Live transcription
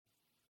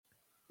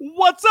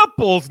What's up,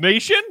 Bulls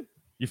Nation?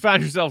 You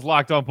found yourselves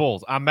locked on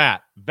Bulls. I'm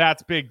Matt.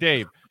 That's Big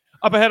Dave.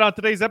 Up ahead on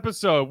today's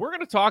episode, we're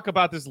going to talk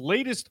about this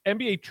latest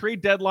NBA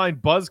trade deadline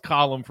buzz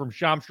column from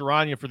Shams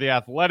Charania for The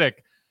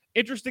Athletic.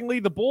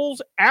 Interestingly, the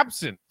Bulls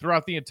absent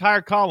throughout the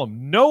entire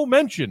column. No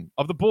mention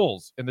of the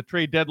Bulls in the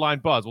trade deadline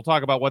buzz. We'll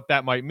talk about what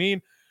that might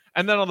mean.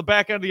 And then on the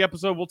back end of the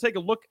episode, we'll take a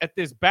look at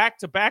this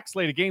back-to-back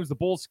slate of games the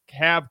Bulls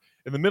have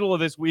in the middle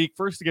of this week.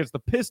 First against the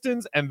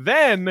Pistons, and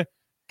then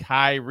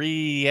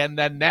Kyrie and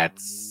the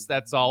Nets.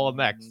 That's all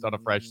next on a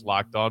fresh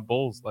Locked On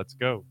Bulls. Let's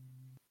go.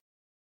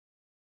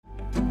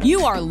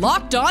 You are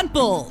Locked On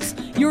Bulls,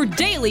 your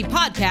daily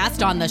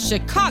podcast on the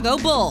Chicago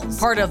Bulls,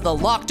 part of the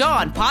Locked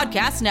On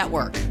Podcast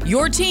Network,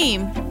 your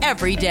team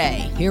every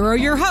day. Here are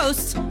your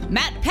hosts,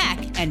 Matt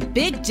Peck and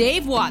Big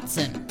Dave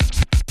Watson.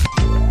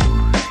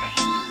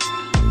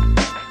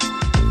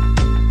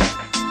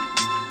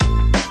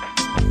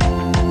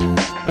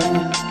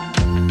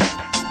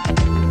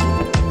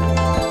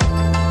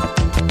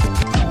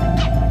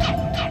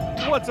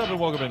 What's up and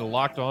welcome into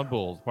Locked On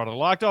Bulls, part of the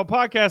Locked On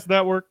Podcast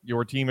Network,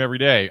 your team every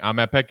day. I'm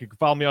Matt Peck. You can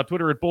follow me on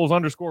Twitter at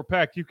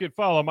Bulls_Peck. You can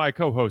follow my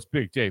co-host,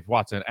 Big Dave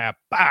Watson, at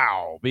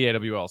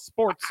BAWL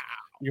Sports.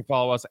 You can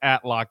follow us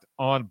at Locked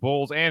On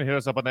Bulls and hit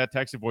us up on that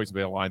text and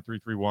voicemail line,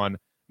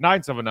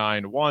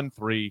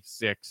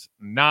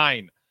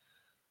 331-979-1369.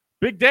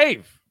 Big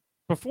Dave,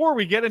 before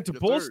we get into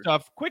Bull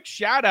stuff, quick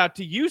shout out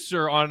to you,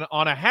 sir,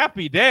 on a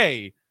happy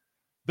day.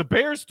 The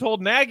Bears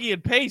told Nagy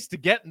and Pace to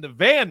get in the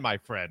van, my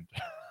friend.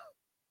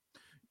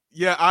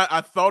 Yeah,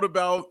 I thought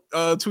about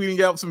tweeting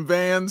out some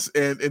Vans,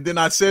 and then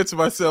I said to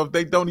myself,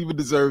 they don't even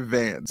deserve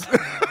Vans.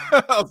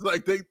 I was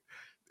like, they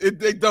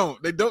don't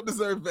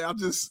deserve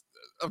Vans.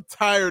 I'm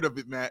tired of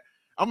it, Matt.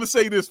 I'm gonna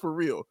say this for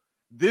real.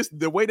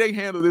 The way they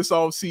handle this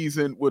all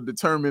season will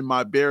determine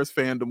my Bears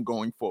fandom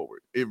going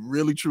forward. It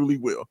really, truly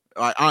will.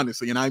 Like,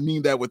 honestly, and I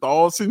mean that with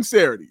all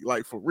sincerity.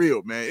 Like, for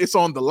real, man. It's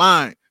on the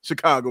line,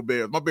 Chicago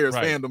Bears. My Bears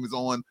fandom is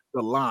on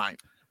the line.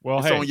 Well,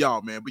 it's on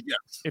y'all, man. But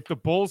yes, if the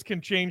Bulls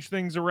can change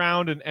things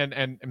around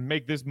and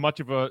make this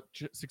much of a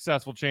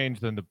successful change,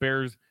 then the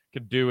Bears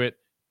can do it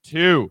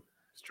too.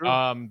 It's true.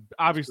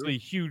 Obviously,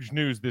 huge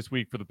news this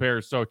week for the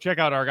Bears. So check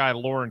out our guy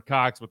Lauren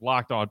Cox with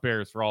Locked On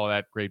Bears for all of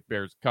that great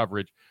Bears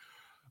coverage.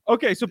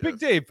 Okay, so Big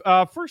Dave,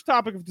 first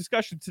topic of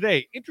discussion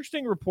today.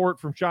 Interesting report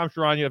from Shams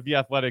Charania of The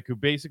Athletic, who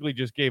basically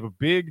just gave a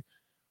big,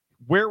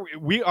 where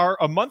we are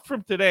a month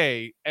from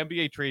today,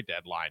 NBA trade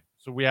deadline.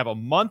 So we have a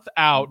month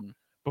out.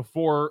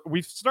 Before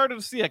we've started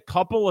to see a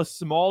couple of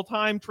small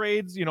time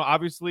trades,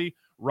 obviously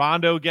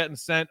Rondo getting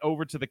sent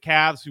over to the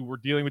Cavs, who were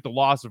dealing with the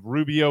loss of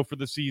Rubio for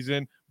the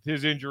season with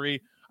his injury.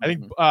 I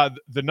think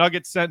the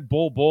Nuggets sent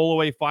Bol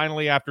away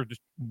finally after just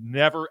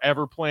never,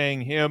 ever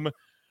playing him,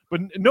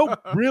 but no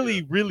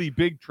really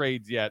big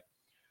trades yet.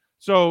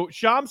 So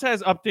Shams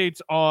has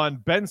updates on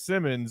Ben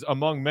Simmons,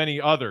 among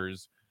many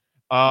others,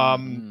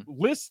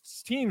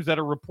 lists teams that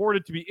are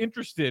reported to be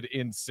interested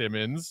in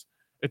Simmons.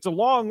 It's a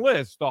long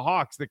list. The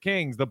Hawks, the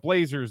Kings, the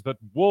Blazers, the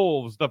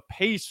Wolves, the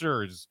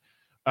Pacers.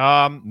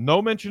 No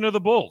mention of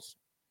the Bulls.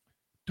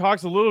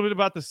 Talks a little bit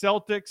about the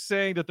Celtics,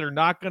 saying that they're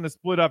not going to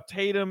split up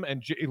Tatum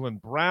and Jaylen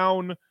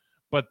Brown,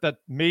 but that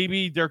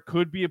maybe there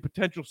could be a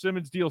potential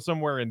Simmons deal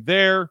somewhere in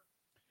there.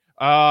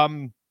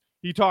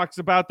 He talks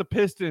about the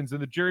Pistons and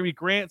the Jeremy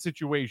Grant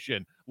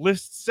situation.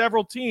 Lists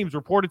several teams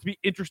reported to be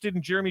interested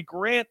in Jeremy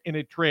Grant in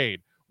a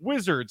trade.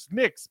 Wizards,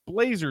 Knicks,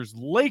 Blazers,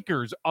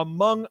 Lakers,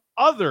 among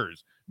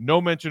others. No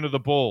mention of the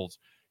Bulls.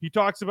 He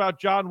talks about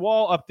John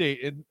Wall update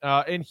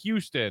in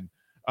Houston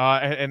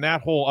and that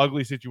whole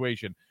ugly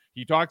situation.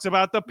 He talks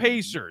about the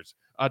Pacers,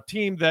 a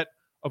team that,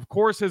 of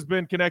course, has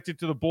been connected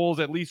to the Bulls,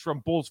 at least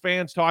from Bulls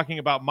fans, talking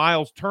about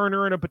Miles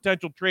Turner in a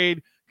potential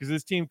trade because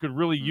this team could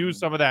really use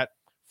some of that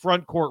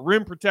front court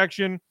rim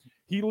protection.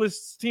 He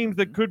lists teams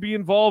that could be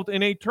involved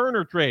in a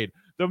Turner trade.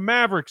 The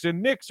Mavericks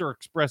and Knicks are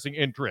expressing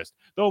interest.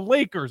 The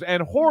Lakers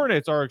and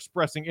Hornets are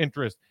expressing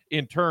interest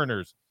in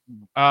Turner's.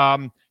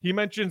 He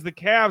mentions the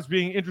Cavs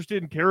being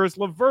interested in Karis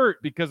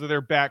LeVert because of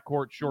their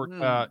backcourt short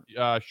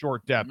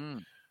depth.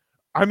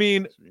 I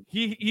mean,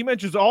 he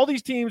mentions all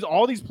these teams,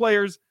 all these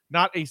players,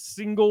 not a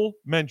single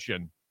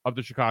mention of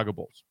the Chicago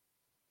Bulls.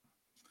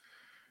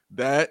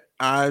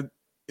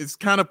 It's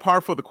kind of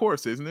par for the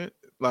course, isn't it?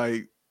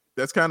 Like,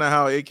 that's kind of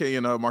how AK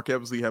and Mark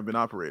Eversley have been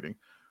operating.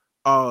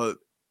 I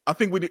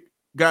think we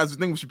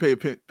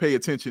should pay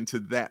attention to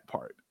that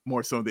part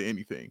more so than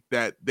anything,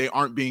 that they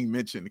aren't being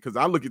mentioned, because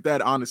I look at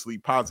that honestly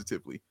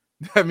positively.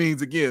 That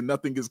means, again,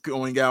 nothing is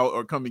going out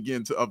or coming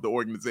into of the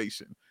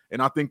organization,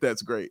 and I think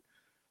that's great.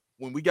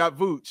 When we got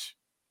Vooch,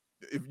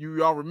 if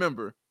you all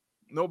remember,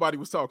 nobody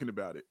was talking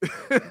about it.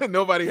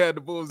 Nobody had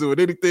the Bulls doing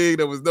anything.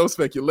 There was no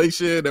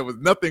speculation. There was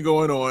nothing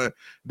going on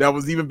that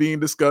was even being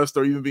discussed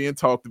or even being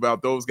talked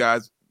about, those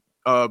guys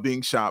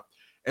being shopped.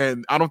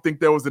 And I don't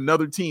think there was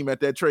another team at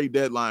that trade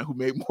deadline who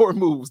made more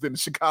moves than the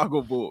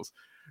Chicago Bulls,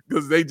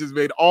 because they just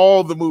made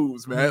all the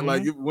moves, man. Mm-hmm.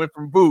 Like, it went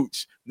from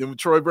Vooch, then with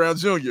Troy Brown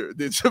Jr.,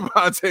 then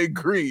Javonte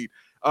Green.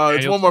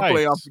 It's one more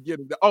player I'm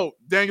forgetting. Oh,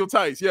 Daniel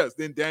Tice. Yes,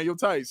 then Daniel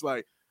Tice.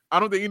 Like, I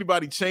don't think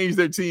anybody changed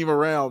their team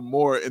around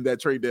more in that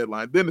trade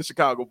deadline than the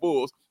Chicago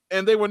Bulls.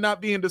 And they were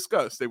not being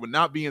discussed. They were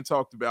not being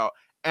talked about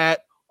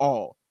at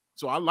all.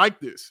 So I like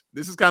this.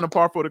 This is kind of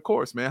par for the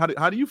course, man.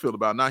 How do you feel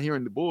about not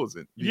hearing the Bulls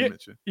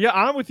mentioned? Yeah,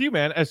 I'm with you,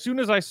 man. As soon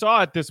as I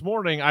saw it this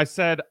morning, I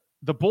said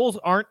the Bulls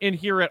aren't in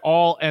here at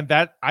all, and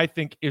that I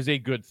think is a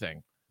good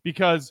thing.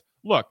 Because,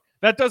 look,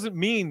 that doesn't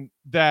mean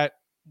that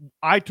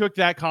I took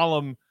that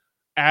column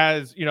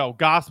as,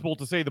 gospel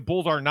to say the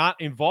Bulls are not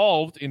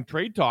involved in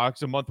trade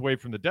talks a month away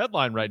from the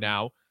deadline right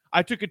now.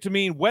 I took it to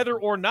mean whether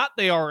or not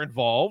they are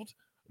involved,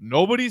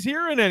 nobody's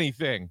hearing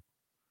anything.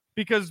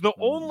 Because the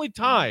only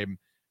time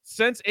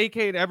since AK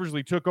and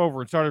Eversley took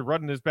over and started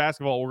running this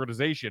basketball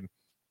organization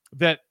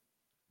that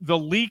the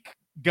leak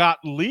got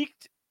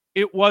leaked,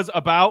 it was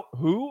about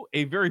who?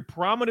 A very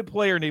prominent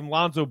player named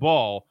Lonzo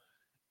Ball.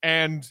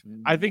 And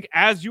I think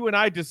as you and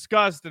I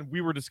discussed, and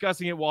we were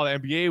discussing it while the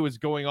NBA was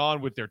going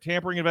on with their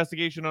tampering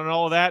investigation and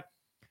all of that,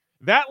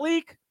 that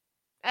leak,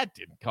 that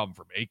didn't come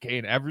from AK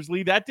and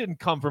Eversley. That didn't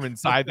come from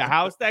inside the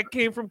house. That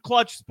came from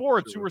Clutch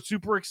Sports, who were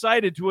super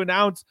excited to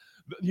announce,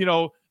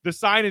 the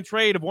sign and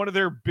trade of one of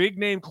their big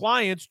name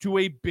clients to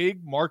a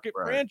big market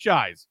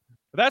franchise.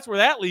 That's where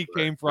that leak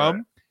came from.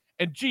 Right.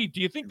 And do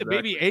you think that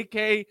maybe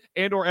AK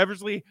and or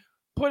Eversley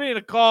put in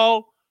a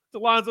call to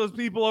Lonzo's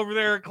people over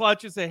there at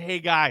Clutch and say, hey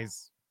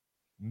guys,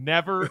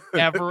 never,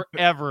 ever,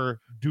 ever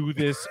do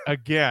this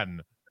again.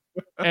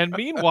 And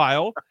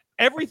meanwhile,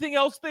 everything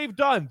else they've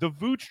done, the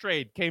Vooch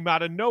trade came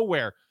out of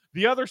nowhere.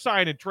 The other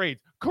sign and trades,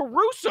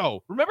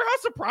 Caruso. Remember how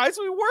surprised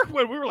we were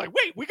when we were like,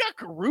 wait, we got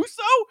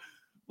Caruso?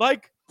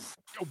 Like,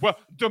 well,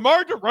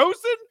 DeMar DeRozan?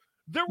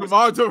 There was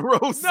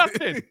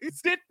nothing.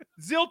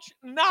 Zilch,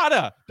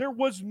 nada. There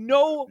was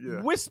no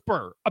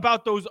whisper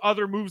about those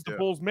other moves the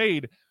Bulls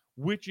made,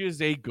 which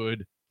is a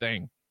good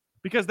thing.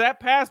 Because that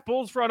past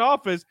Bulls front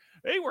office,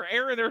 they were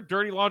airing their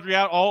dirty laundry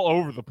out all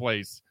over the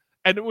place.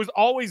 And it was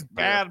always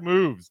bad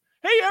moves.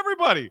 Hey,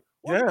 everybody,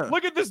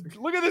 look at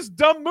this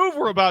dumb move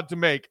we're about to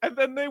make. And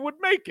then they would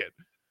make it.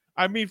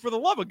 I mean, for the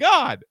love of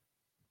God,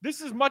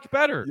 this is much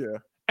better. Yeah.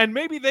 And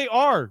maybe they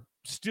are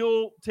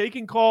still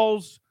taking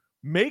calls,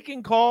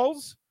 making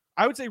calls.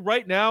 I would say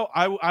right now,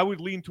 I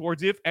would lean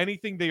towards, if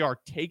anything, they are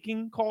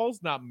taking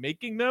calls, not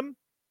making them.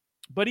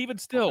 But even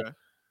still,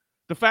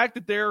 the fact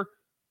that they're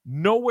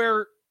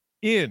nowhere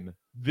in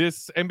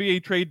this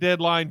NBA trade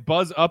deadline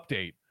buzz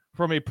update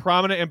from a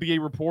prominent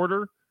NBA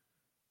reporter,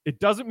 it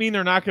doesn't mean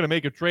they're not going to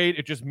make a trade.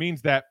 It just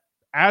means that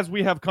as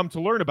we have come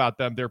to learn about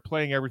them, they're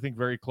playing everything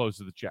very close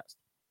to the chest.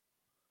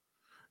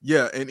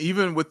 Yeah, and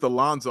even with the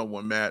Lonzo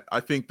one, Matt,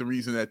 I think the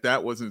reason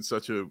that wasn't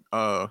such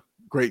a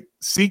great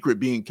secret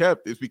being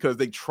kept is because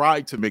they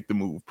tried to make the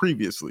move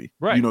previously,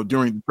 during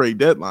the trade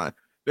deadline.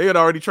 They had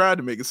already tried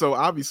to make it. So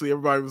obviously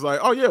everybody was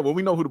like, oh, yeah, well,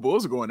 we know who the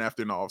Bulls are going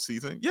after in the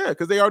offseason. Yeah,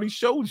 because they already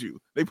showed you.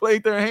 They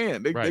played their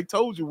hand. They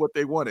told you what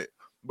they wanted,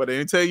 but they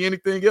didn't tell you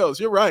anything else.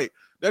 You're right.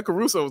 That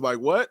Caruso was like,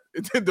 what?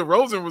 And then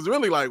DeRozan was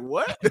really like,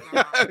 what?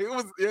 It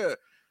was,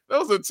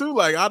 those are two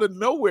like out of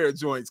nowhere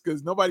joints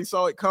because nobody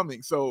saw it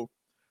coming. So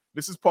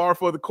this is par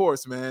for the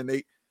course, man.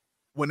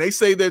 When they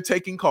say they're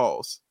taking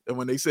calls and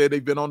when they say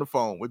they've been on the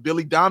phone, when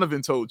Billy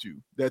Donovan told you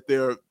that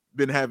they've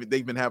been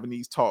having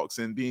these talks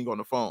and being on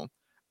the phone,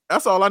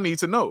 that's all I need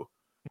to know,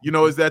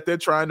 is that they're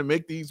trying to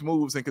make these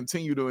moves and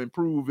continue to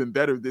improve and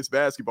better this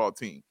basketball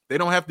team. They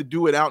don't have to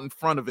do it out in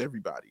front of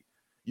everybody.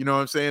 You know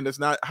what I'm saying? That's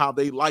not how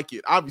they like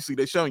it. Obviously,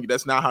 they're showing you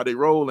that's not how they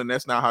roll and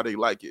that's not how they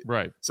like it.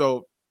 Right.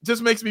 So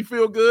just makes me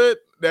feel good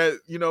that,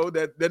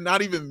 that they're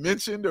not even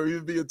mentioned or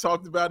even being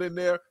talked about in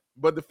there.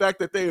 But the fact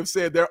that they have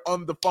said they're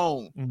on the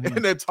phone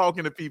and they're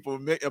talking to people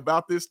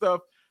about this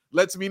stuff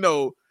lets me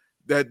know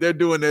that they're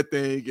doing their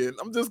thing. And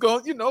I'm just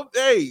going,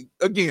 hey,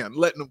 again,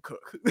 letting them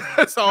cook.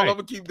 That's all I'm going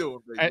to keep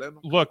doing.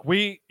 Look,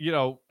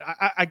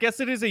 I guess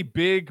it is a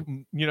big,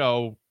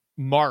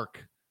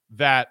 mark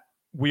that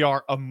we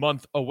are a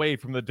month away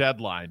from the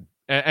deadline.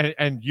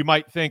 And you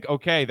might think,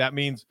 okay, that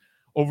means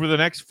over the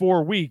next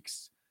 4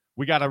 weeks,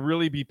 we got to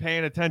really be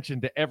paying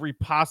attention to every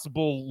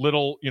possible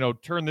little,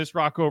 turn this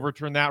rock over,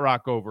 turn that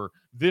rock over,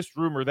 this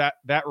rumor,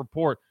 that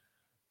report.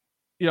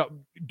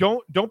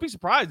 Don't be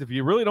surprised if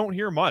you really don't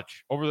hear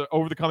much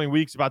over the coming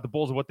weeks about the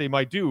Bulls and what they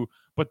might do.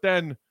 But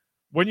then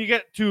when you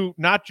get to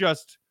not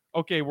just,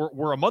 okay,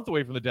 we're a month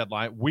away from the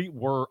deadline,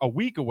 we're a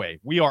week away,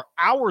 we are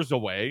hours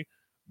away.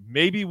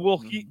 Maybe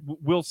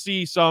we'll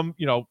see some,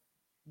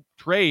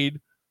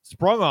 trade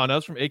sprung on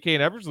us from AK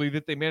and Eversley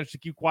that they managed to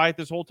keep quiet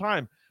this whole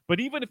time. But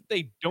even if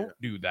they don't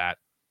do that,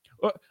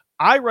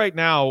 I right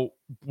now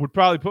would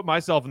probably put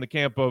myself in the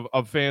camp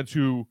of fans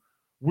who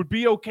would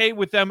be okay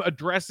with them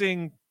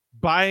addressing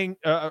buying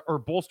or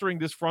bolstering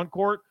this front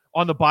court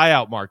on the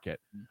buyout market.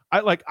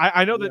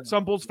 I know that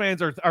some Bulls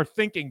fans are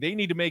thinking they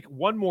need to make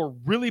one more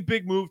really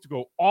big move to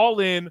go all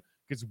in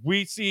because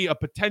we see a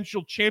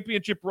potential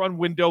championship run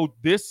window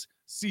this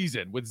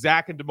season with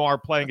Zach and DeMar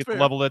playing at the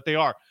level that they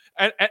are.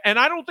 And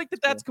I don't think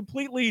that's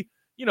completely,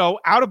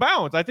 out of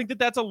bounds. I think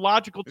that's a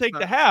logical take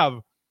to have.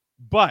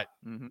 But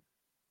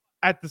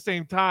at the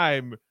same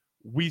time,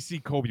 we see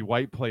Kobe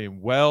White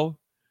playing well.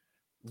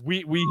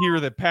 we hear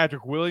that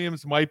Patrick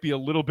Williams might be a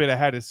little bit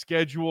ahead of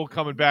schedule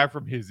coming back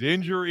from his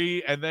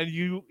injury, and then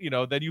you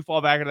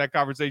fall back into that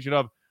conversation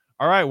of,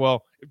 all right,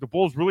 well, if the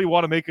Bulls really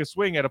want to make a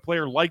swing at a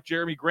player like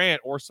Jeremy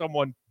Grant or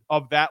someone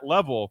of that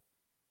level,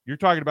 you're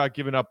talking about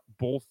giving up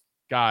both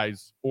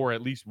guys or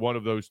at least one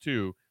of those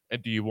two.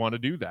 And do you want to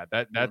do that?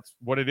 That's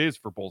what it is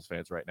for Bulls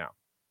fans right now.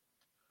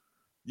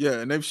 Yeah,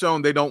 and they've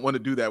shown they don't want to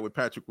do that with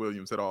Patrick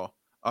Williams at all.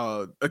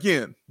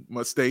 Again,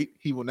 must state,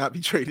 he will not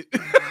be traded.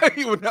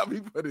 He will not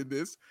be put in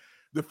this.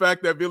 The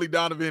fact that Billy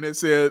Donovan had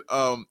said,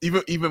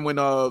 even when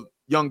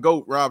young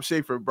GOAT Rob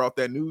Schaefer brought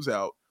that news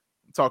out,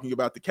 talking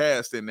about the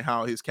cast and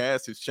how his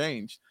cast has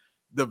changed,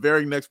 the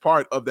very next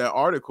part of that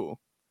article,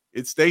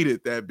 it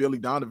stated that Billy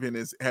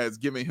Donovan has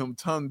given him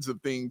tons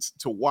of things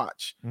to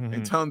watch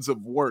and tons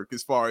of work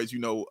as far as,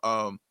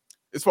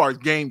 as far as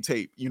game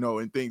tape,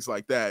 and things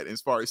like that,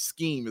 as far as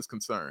scheme is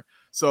concerned.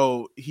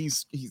 So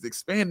he's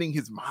expanding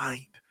his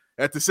mind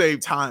at the same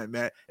time,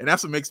 man. And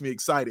that's what makes me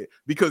excited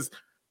because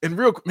I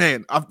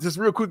just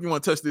real quickly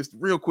want to touch this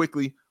real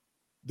quickly.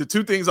 The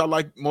two things I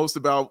like most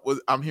about what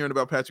I'm hearing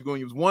about Patrick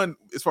Williams, one,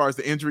 as far as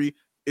the injury,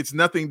 it's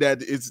nothing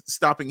that is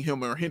stopping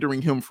him or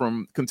hindering him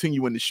from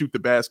continuing to shoot the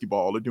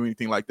basketball or do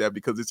anything like that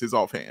because it's his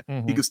offhand.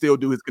 He can still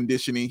do his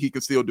conditioning. He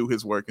can still do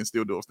his work and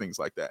still do those things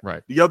like that.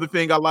 Right. The other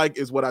thing I like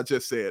is what I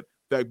just said,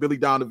 that Billy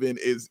Donovan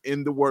is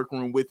in the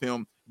workroom with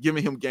him,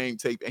 giving him game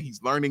tape, and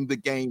he's learning the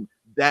game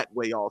that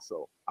way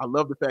also. I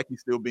love the fact he's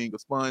still being a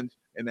sponge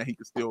and that he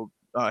can still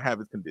have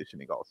his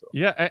conditioning also.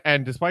 Yeah,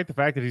 and despite the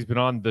fact that he's been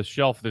on the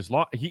shelf this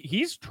long,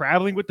 he's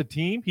traveling with the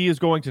team. He is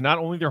going to not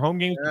only their home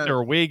games, but their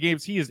away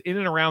games. He is in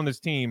and around this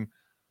team,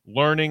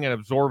 learning and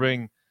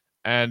absorbing,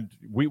 and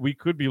we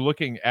could be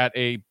looking at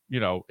a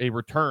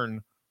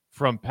return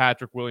from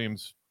Patrick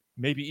Williams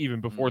maybe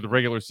even before the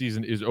regular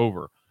season is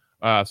over.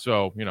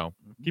 So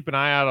keep an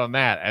eye out on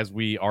that as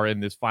we are in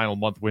this final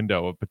month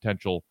window of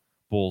potential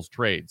Bulls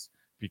trades,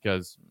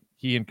 because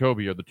he and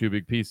Kobe are the two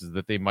big pieces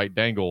that they might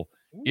dangle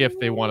if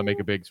they want to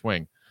make a big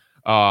swing.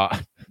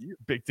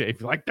 Big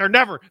Dave, like they're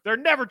never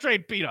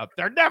trade Pete up.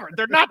 They're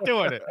not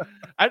doing it.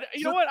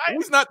 You know what?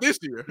 He's not this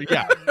year.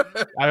 Yeah,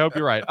 I hope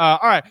you're right. All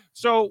right,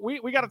 so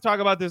we got to talk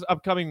about this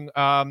upcoming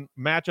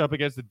matchup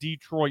against the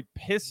Detroit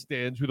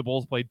Pistons, who the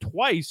Bulls played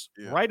twice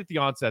right at the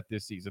onset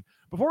this season.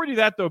 Before we do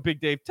that, though, Big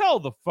Dave, tell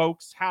the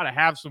folks how to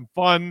have some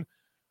fun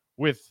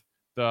with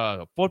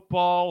the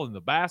football and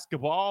the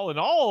basketball and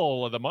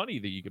all of the money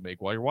that you can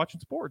make while you're watching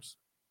sports.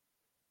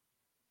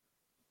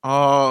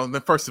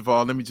 Then first of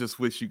all, let me just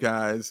wish you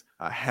guys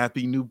a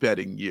happy new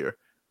betting year.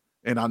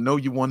 And I know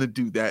you want to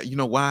do that. You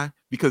know why?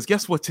 Because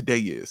guess what today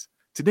is?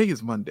 Today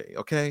is Monday,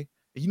 okay?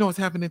 And you know what's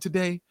happening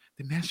today?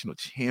 The national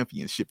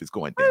championship is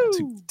going down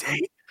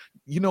today.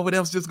 You know what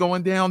else is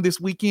going down this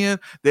weekend?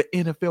 The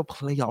NFL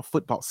playoff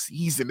football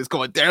season is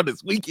going down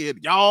this weekend,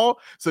 y'all.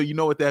 So you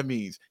know what that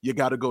means. You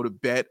got to go to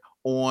Bet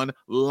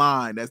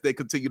Online as they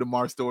continue to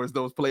march towards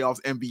those playoffs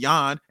and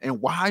beyond.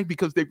 And why?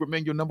 Because they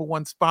remain your number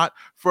one spot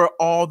for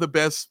all the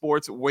best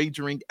sports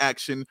wagering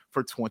action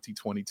for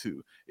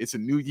 2022. It's a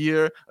new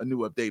year, a new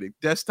updated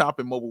desktop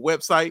and mobile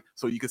website,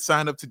 so you can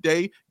sign up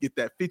today, get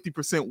that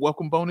 50%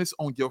 welcome bonus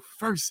on your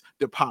first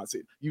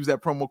deposit. Use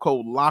that promo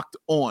code Locked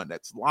On.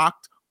 That's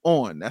Locked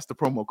On. That's the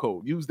promo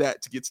code. Use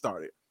that to get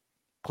started.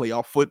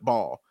 Playoff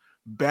football,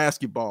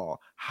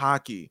 basketball,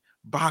 hockey,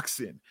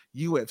 boxing,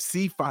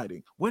 UFC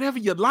fighting, whatever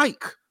you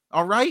like.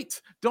 All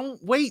right.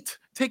 Don't wait.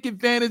 Take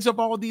advantage of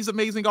all these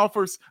amazing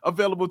offers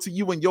available to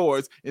you and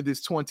yours in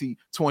this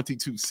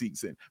 2022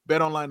 season.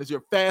 BetOnline is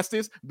your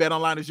fastest.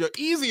 BetOnline is your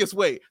easiest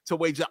way to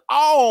wager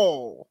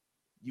all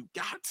you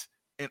got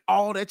and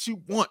all that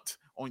you want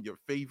on your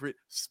favorite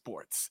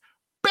sports.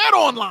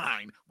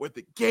 BetOnline, where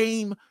the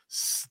game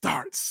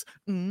starts.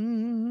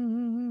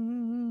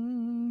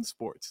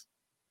 Sports.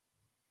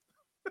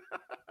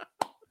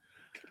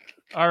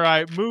 All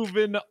right,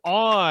 moving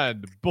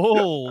on.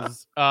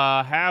 Bulls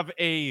have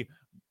a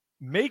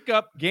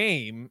makeup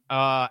game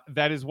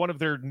that is one of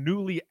their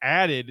newly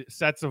added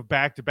sets of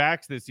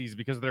back-to-backs this season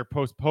because of their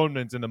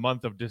postponements in the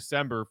month of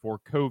December for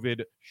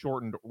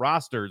COVID-shortened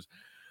rosters.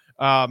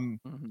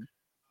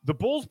 The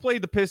Bulls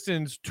played the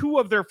Pistons 2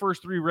 of their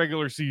first 3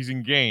 regular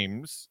season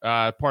games,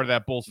 part of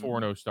that Bulls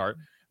 4-0 start.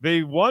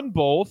 They won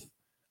both.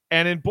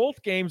 And in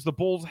both games, the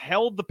Bulls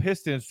held the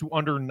Pistons to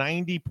under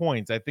 90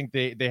 points. I think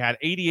they had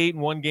 88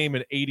 in one game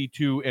and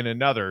 82 in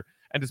another.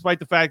 And despite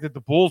the fact that the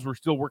Bulls were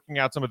still working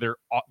out some of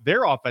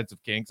their offensive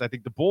kinks, I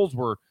think the Bulls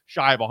were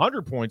shy of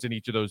 100 points in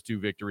each of those 2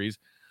 victories.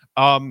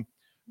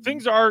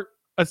 Things are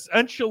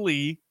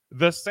essentially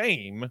the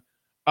same,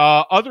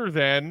 other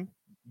than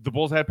the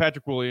Bulls had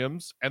Patrick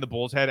Williams and the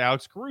Bulls had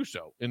Alex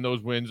Caruso in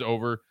those wins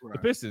over the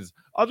Pistons.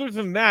 Other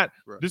than that,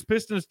 this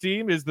Pistons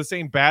team is the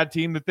same bad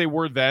team that they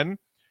were then.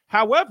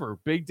 However,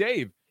 Big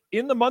Dave,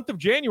 in the month of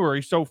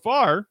January so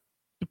far,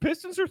 the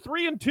Pistons are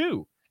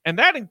 3-2, and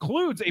that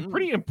includes a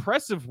pretty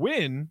impressive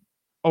win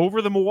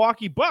over the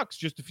Milwaukee Bucks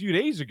just a few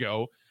days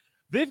ago.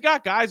 They've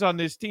got guys on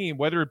this team,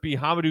 whether it be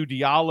Hamidou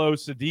Diallo,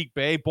 Saddiq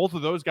Bey, both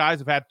of those guys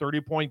have had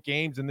 30-point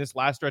games in this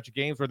last stretch of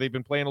games where they've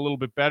been playing a little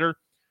bit better.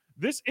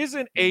 This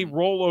isn't a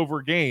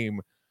rollover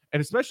game.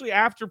 And especially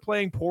after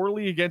playing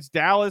poorly against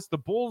Dallas, the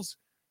Bulls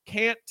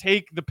can't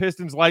take the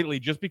Pistons lightly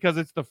just because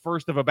it's the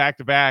first of a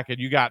back-to-back and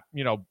you got,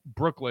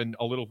 Brooklyn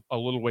a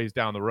little ways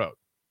down the road.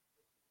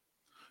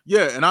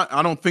 Yeah, and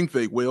I don't think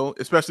they will,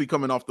 especially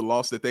coming off the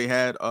loss that they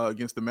had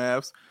against the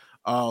Mavs.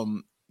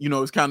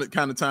 It's kind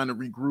of time to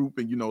regroup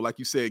and, like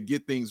you said,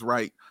 get things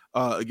right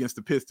against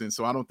the Pistons.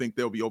 So I don't think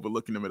they'll be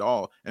overlooking them at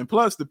all. And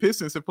plus, the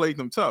Pistons have played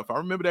them tough. I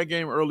remember that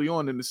game early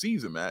on in the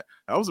season, Matt.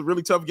 That was a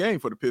really tough game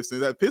for the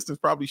Pistons. That Pistons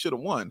probably should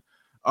have won.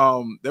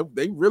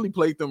 They really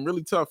played them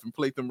really tough and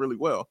played them really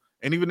well.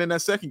 And even in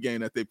that second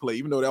game that they played,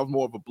 even though that was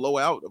more of a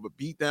blowout, of a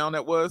beatdown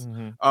that was,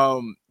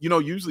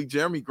 usually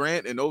Jeremy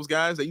Grant and those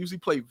guys, they usually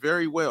play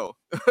very well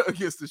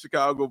against the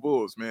Chicago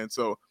Bulls, man.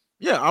 So,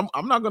 yeah,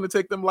 I'm not going to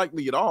take them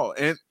lightly at all.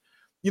 And,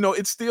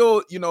 it's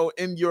still,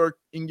 in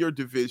your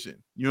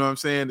division, you know what I'm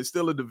saying? It's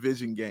still a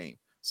division game.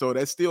 So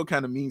that still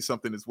kind of means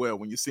something as well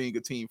when you're seeing a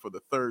team for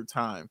the third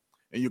time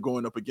and you're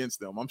going up against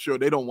them. I'm sure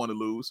they don't want to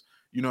lose,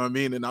 you know what I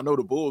mean? And I know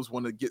the Bulls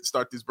want to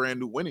start this brand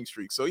new winning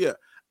streak. So, yeah,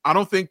 I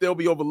don't think they'll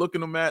be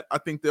overlooking them, Matt. I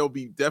think they'll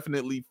be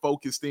definitely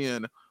focused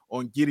in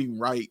on getting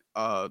right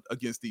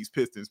against these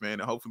Pistons, man,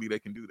 and hopefully they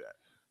can do that.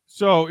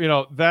 So,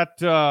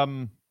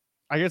 that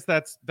I guess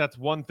that's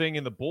one thing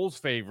in the Bulls'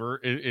 favor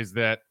is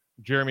that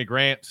Jeremy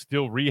Grant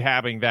still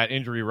rehabbing that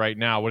injury right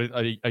now. What is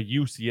a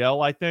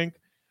UCL, I think.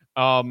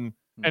 And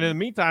in the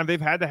meantime,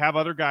 they've had to have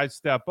other guys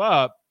step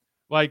up,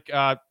 like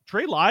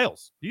Trey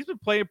Lyles. He's been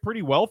playing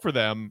pretty well for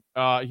them.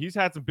 He's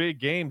had some big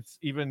games,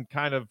 even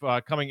kind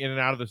of coming in and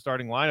out of the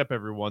starting lineup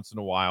every once in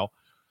a while.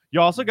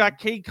 You also got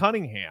Cade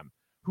Cunningham,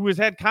 who has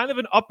had kind of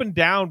an up and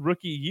down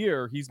rookie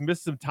year. He's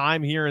missed some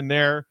time here and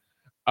there,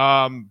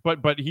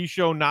 but he's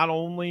shown not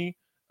only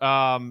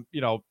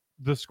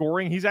the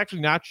scoring. He's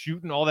actually not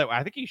shooting all that.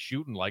 I think he's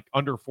shooting like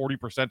under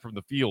 40% from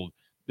the field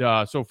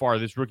so far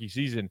this rookie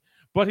season.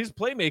 But his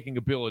playmaking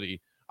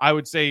ability, I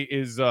would say,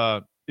 is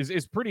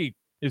pretty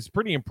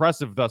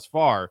impressive thus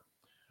far.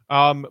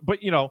 But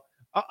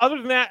other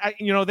than that,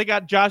 they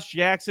got Josh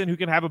Jackson, who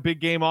can have a big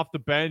game off the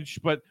bench.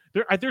 But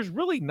there's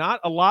really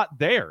not a lot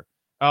there.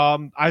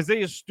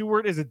 Isaiah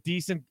Stewart is a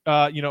decent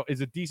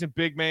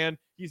big man.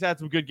 He's had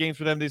some good games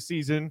for them this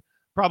season.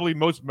 Probably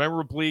most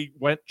memorably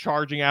went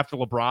charging after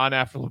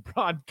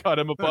LeBron cut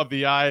him above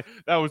the eye.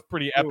 That was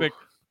pretty epic.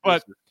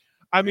 But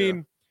I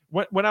mean,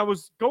 when I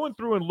was going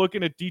through and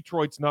looking at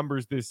Detroit's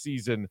numbers this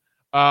season,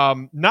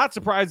 not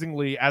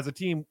surprisingly, as a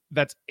team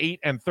that's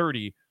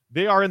 8-30,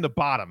 they are in the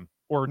bottom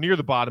or near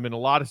the bottom in a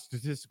lot of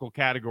statistical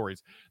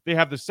categories. They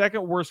have the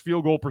second worst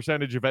field goal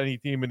percentage of any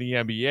team in the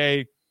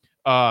NBA.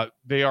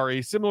 They are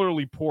a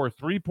similarly poor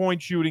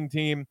 3-point shooting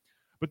team,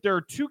 but there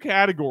are two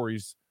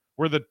categories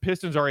where the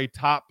Pistons are a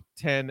top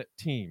 10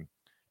 team.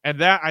 And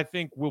that, I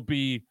think, will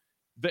be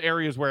the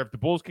areas where if the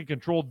Bulls can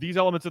control these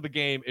elements of the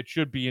game, it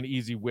should be an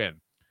easy win.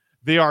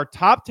 They are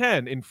top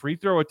 10 in free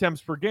throw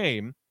attempts per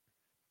game,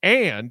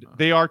 and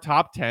they are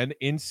top 10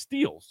 in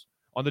steals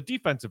on the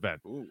defensive end.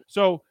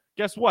 So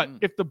guess what?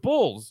 If the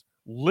Bulls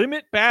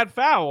limit bad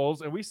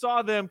fouls, and we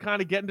saw them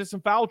kind of get into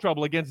some foul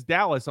trouble against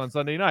Dallas on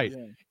Sunday night,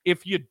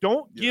 if you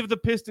don't give the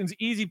Pistons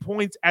easy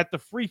points at the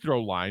free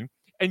throw line,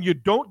 and you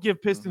don't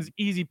give Pistons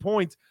easy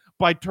points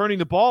by turning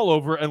the ball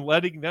over and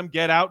letting them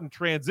get out in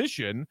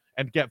transition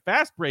and get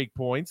fast break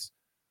points,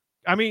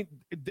 I mean,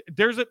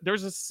 there's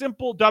a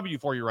simple W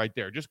for you right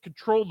there. Just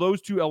control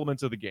those two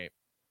elements of the game.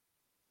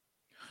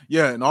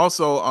 Yeah, and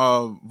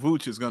also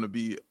Vooch is going to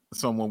be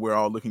someone we're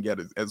all looking at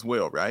as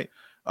well, right?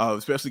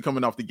 Especially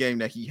coming off the game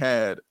that he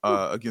had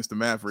against the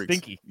Mavericks.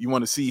 Stinky. You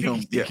want to see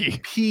him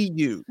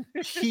P-U.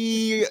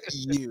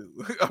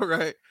 All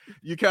right.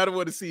 You kind of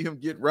want to see him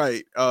get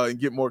right and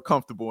get more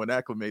comfortable and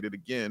acclimated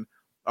again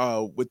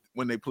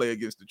when they play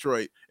against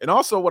Detroit. And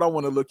also what I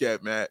want to look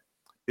at, Matt,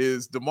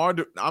 is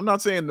I'm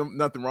not saying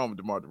nothing wrong with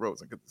DeMar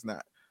DeRozan, because it's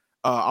not.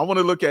 I want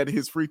to look at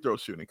his free throw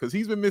shooting, because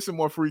he's been missing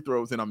more free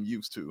throws than I'm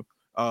used to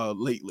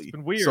lately. It's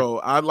been weird. So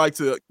I'd like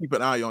to keep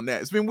an eye on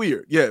that. It's been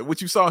weird. Yeah,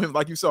 you saw him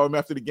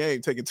after the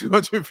game taking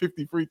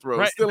 250 free throws.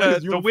 Right. Still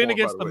the win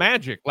against the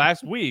Magic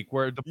last week,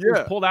 where the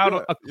Bulls pulled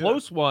out a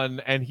close one,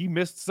 and he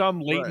missed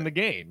some late in the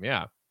game.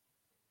 Yeah.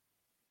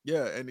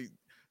 Yeah, and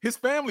his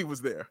family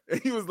was there.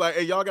 And he was like,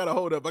 hey, y'all got to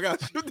hold up. I got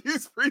to shoot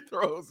these free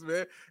throws,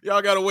 man.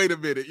 Y'all got to wait a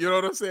minute. You know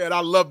what I'm saying?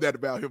 I love that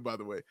about him, by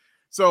the way.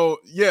 So,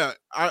 yeah,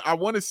 I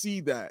want to see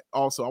that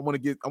also. I want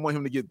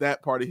him to get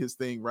that part of his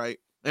thing right.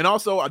 And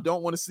also, I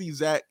don't want to see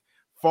Zach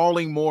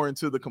falling more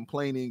into the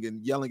complaining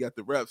and yelling at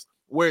the refs,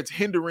 where it's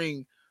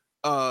hindering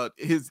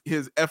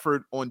his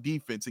effort on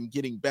defense and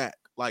getting back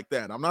like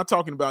that. I'm not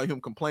talking about him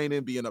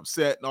complaining, being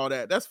upset and all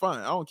that. That's fine.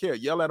 I don't care.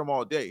 Yell at him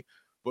all day.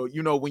 But,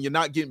 when you're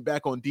not getting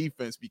back on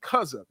defense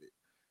because of it,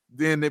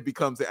 then it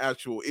becomes the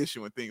actual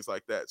issue and things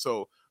like that.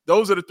 So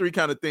those are the three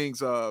kind of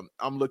things I'm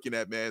looking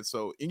at, man.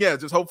 So, yeah,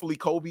 just hopefully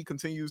Kobe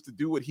continues to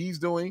do what he's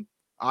doing.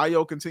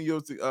 Ayo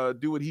continues to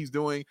do what he's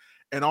doing.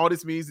 And all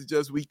this means is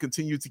just we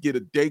continue to get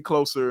a day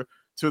closer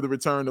to the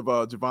return of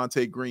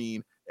Javonte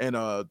Green and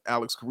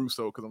Alex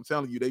Caruso, because I'm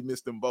telling you, they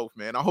missed them both,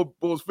 man. I hope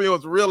Bulls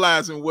fans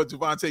realizing what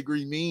Javonte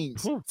Green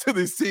means to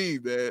this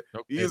team, man.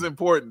 Okay. He is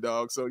important,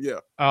 dog. So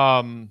yeah.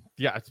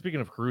 Yeah. Speaking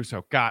of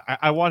Caruso, God,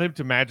 I want him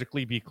to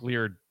magically be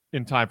cleared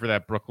in time for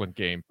that Brooklyn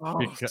game.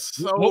 Because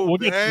we'll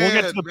get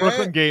to the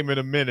Brooklyn game in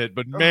a minute,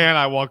 but man,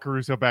 I want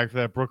Caruso back for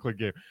that Brooklyn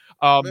game.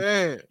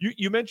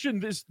 You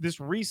mentioned this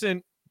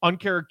recent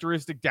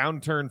uncharacteristic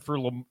downturn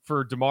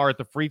for DeMar at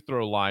the free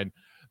throw line.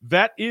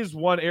 That is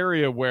one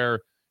area where,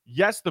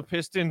 yes, the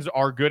Pistons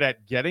are good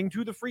at getting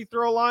to the free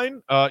throw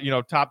line.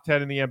 Top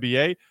 10 in the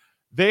NBA.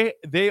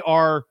 They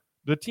are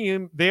the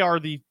team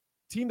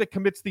that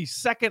commits the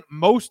second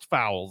most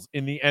fouls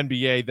in the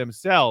NBA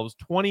themselves.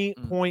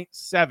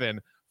 20.7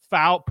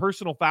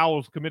 personal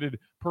fouls committed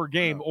per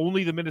game.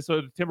 Only the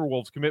Minnesota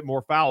Timberwolves commit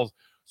more fouls.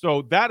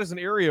 So that is an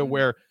area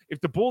where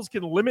if the Bulls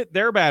can limit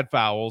their bad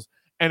fouls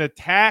and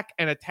attack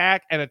and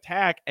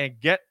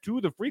get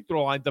to the free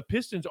throw line, the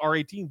Pistons are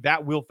a team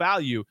that will foul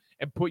you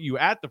and put you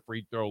at the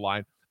free throw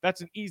line.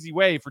 That's an easy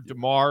way for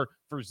DeMar,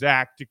 for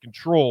Zach to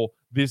control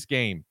this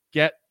game.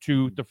 Get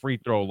to the free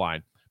throw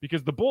line.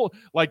 Because the Bulls,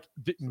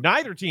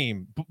 neither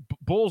team,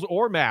 Bulls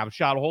or Mavs,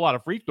 shot a whole lot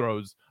of free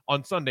throws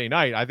on Sunday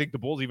night. I think the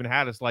Bulls even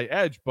had a slight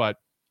edge, but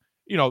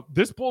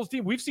this Bulls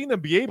team, we've seen them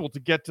be able to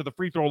get to the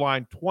free throw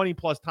line 20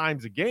 plus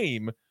times a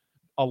game,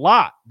 a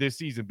lot this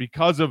season,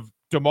 because of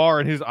DeMar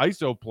and his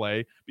ISO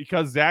play,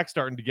 because Zach's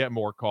starting to get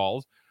more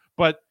calls.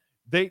 But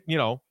they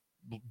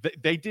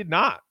did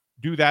not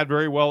do that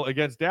very well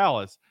against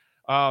Dallas.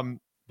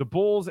 The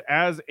Bulls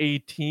as a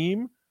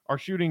team are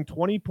shooting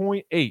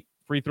 20.8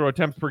 free throw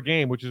attempts per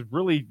game, which is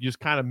really just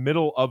kind of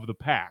middle of the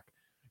pack.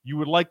 You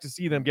would like to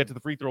see them get to the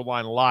free throw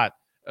line a lot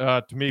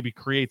to maybe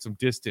create some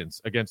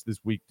distance against this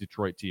weak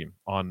Detroit team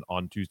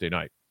on Tuesday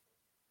night.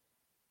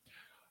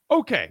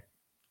 Okay,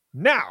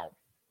 now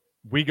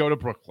we go to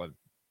Brooklyn.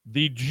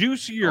 The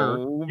juicier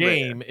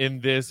game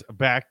in this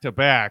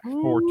back-to-back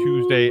for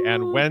Tuesday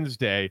and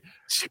Wednesday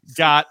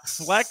got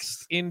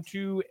flexed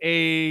into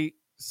a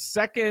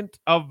second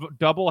of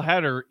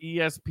doubleheader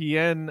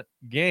ESPN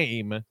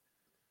game.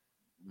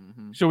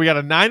 So we got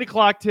a 9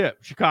 o'clock tip,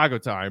 Chicago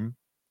time,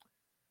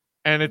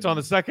 and it's on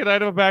the second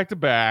night of a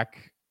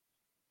back-to-back.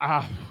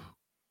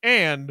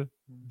 And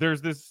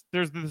there's this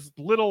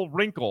little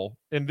wrinkle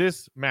in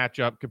this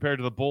matchup compared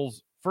to the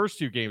Bulls' first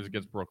two games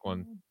against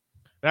Brooklyn.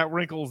 That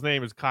wrinkle's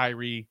name is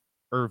Kyrie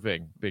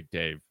Irving, Big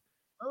Dave.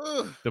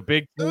 The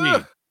big three.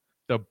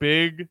 The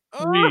big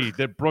three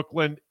that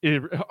Brooklyn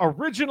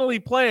originally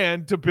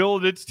planned to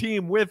build its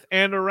team with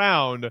and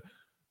around.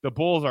 The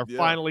Bulls are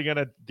finally going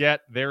to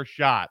get their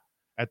shot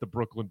at the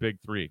Brooklyn Big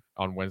Three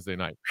on Wednesday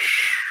night.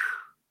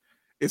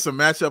 It's a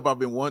matchup I've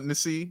been wanting to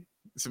see.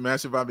 It's a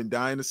matchup I've been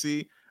dying to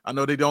see. I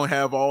know they don't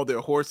have all their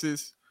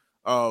horses,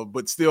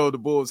 but still the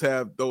Bulls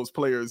have those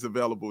players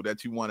available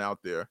that you want out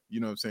there, you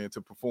know what I'm saying,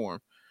 to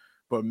perform.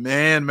 But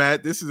man,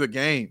 Matt, this is a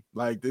game.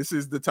 This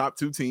is the top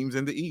two teams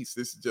in the East.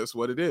 This is just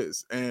what it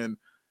is. And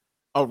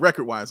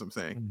record-wise, I'm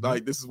saying,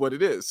 this is what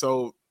it is.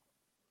 So,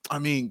 I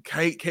mean,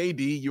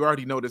 KD, you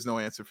already know there's no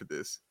answer for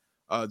this.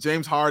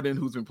 James Harden,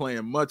 who's been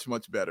playing much,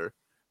 much better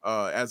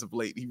as of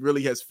late, he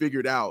really has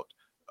figured out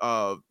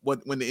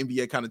when the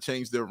NBA kind of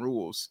changed their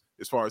rules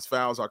as far as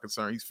fouls are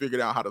concerned. He's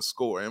figured out how to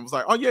score and was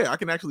like, oh, yeah, I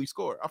can actually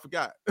score. I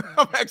forgot.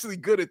 I'm actually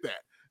good at that.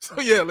 So,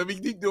 yeah, let me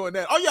keep doing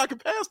that. Oh, yeah, I can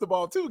pass the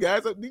ball too,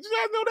 guys. Did you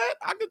guys know that?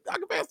 I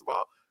can pass the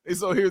ball. And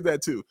so here's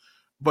that too.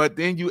 But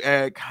then you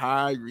add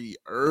Kyrie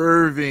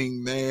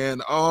Irving,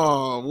 man.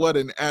 Oh, what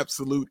an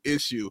absolute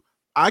issue.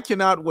 I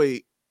cannot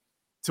wait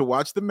to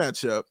watch the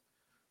matchup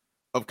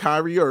of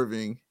Kyrie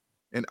Irving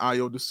and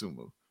Ayo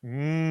Dosunmu.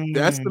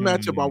 That's the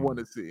matchup I want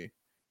to see.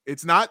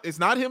 It's not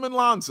him and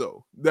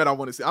Lonzo that I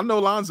want to see. I know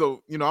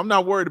Lonzo, I'm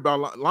not worried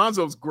about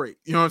Lonzo's great.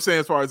 You know what I'm saying?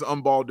 As far as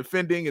unball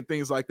defending and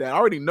things like that. I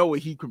already know what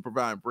he can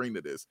provide and bring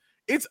to this.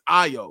 It's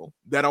Ayo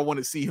that I want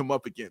to see him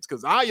up against,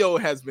 because Ayo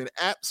has been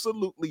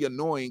absolutely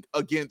annoying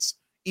against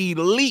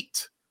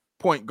elite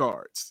point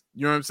guards.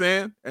 You know what I'm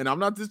saying? And I'm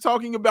not just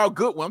talking about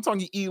good ones. I'm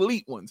talking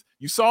elite ones.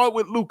 You saw it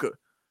with Luka.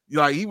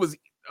 He was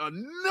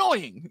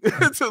annoying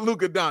to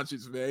Luka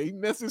Doncic, man. He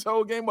messed his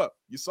whole game up.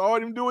 You saw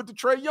him do it to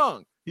Trae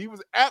Young. He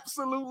was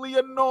absolutely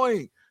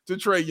annoying to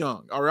Trae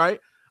Young. All right.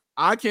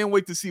 I can't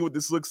wait to see what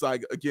this looks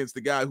like against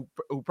the guy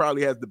who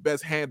probably has the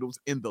best handles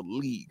in the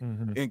league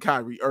in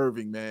Kyrie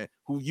Irving, man,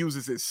 who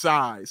uses his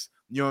size,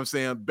 you know what I'm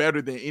saying,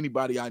 better than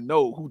anybody I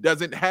know, who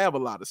doesn't have a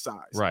lot of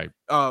size. Right.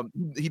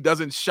 He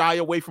doesn't shy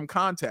away from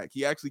contact.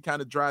 He actually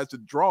kind of tries to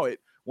draw it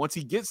once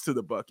he gets to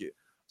the bucket.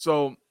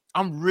 So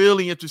I'm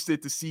really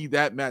interested to see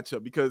that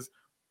matchup, because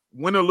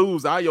win or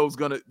lose,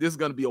 this is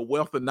gonna be a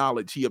wealth of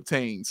knowledge he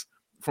obtains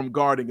from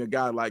guarding a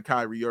guy like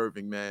Kyrie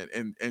Irving, man,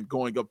 and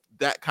going up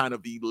that kind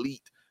of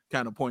elite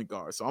kind of point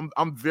guard. So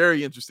I'm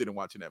very interested in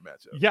watching that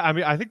matchup. Yeah, I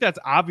mean, I think that's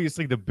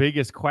obviously the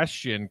biggest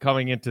question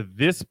coming into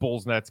this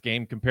Bulls-Nets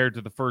game compared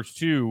to the first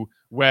two,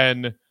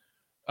 when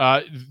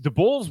the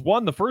Bulls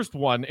won the first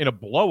one in a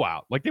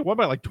blowout. They won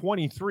by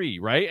 23,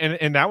 right?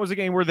 And that was a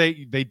game where they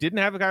didn't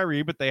have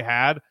Kyrie, but they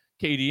had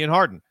KD and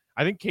Harden.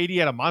 I think KD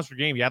had a monster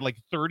game. He had like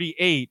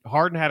 38.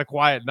 Harden had a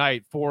quiet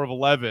night, 4 of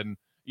 11.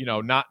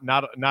 Not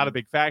a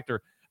big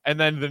factor. And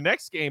then the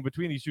next game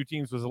between these two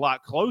teams was a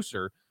lot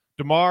closer.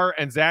 DeMar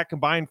and Zach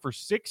combined for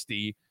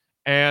 60,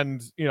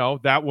 and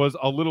that was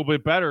a little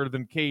bit better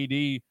than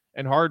KD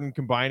and Harden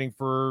combining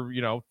for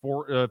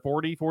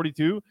 40,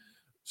 42.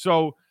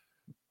 So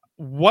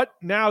what,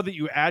 now that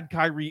you add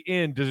Kyrie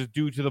in, does it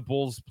do to the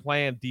Bulls'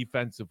 plan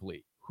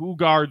defensively? Who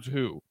guards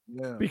who?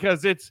 Yeah.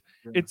 Because it's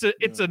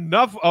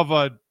enough of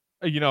a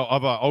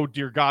oh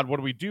dear God, what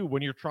do we do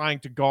when you're trying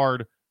to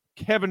guard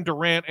Kevin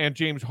Durant and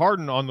James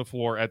Harden on the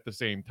floor at the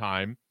same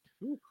time?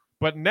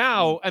 But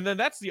now, and then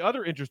that's the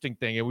other interesting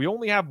thing, and we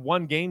only have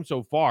one game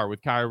so far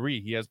with Kyrie.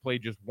 He has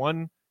played just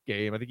one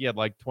game. I think he had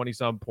like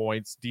 20-some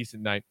points,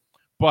 decent night.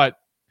 But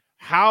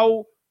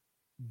how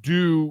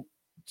do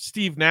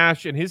Steve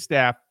Nash and his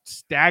staff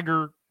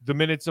stagger the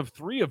minutes of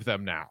three of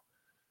them now?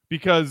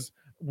 Because,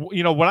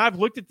 when I've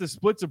looked at the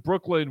splits of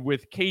Brooklyn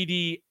with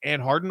KD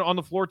and Harden on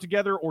the floor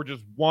together, or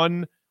just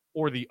one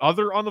or the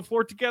other on the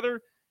floor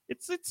together,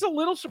 it's a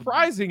little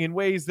surprising in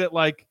ways that,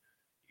 like,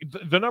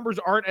 the numbers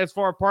aren't as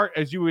far apart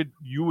as you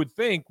would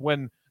think,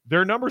 when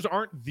their numbers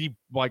aren't the,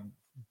 like,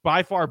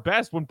 by far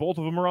best when both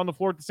of them are on the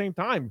floor at the same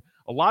time.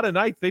 A lot of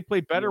nights they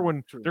play better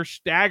when they're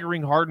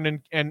staggering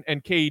Harden and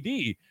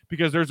KD,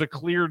 because there's a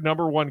clear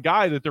number one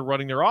guy that they're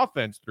running their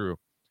offense through.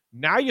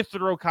 Now you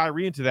throw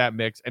Kyrie into that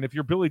mix, and if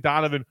you're Billy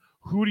Donovan,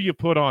 who do you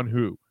put on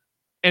who?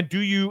 And do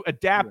you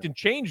adapt and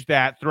change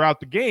that throughout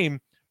the game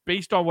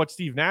based on what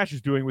Steve Nash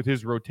is doing with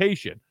his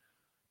rotation?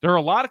 There are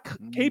a lot of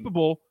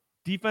capable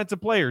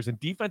defensive players and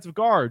defensive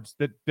guards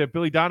that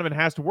Billy Donovan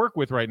has to work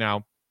with right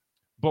now,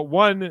 but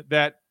one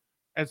that,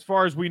 as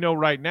far as we know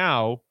right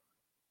now,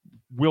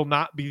 will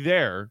not be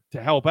there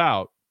to help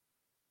out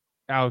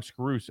Alex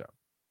Caruso.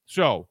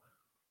 So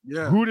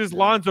who does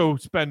Lonzo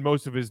spend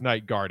most of his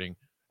night guarding?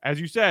 As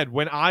you said,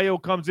 when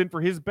Ayo comes in for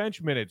his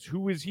bench minutes,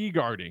 who is he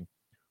guarding?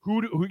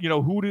 Who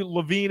do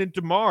Levine and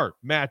DeMar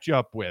match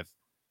up with?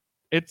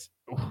 It's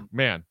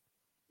going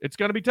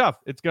to be tough.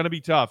 It's going to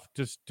be tough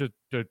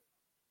to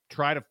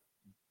try to.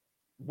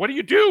 What do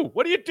you do?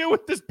 What do you do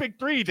with this big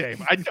three, Dave?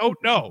 I don't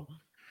know.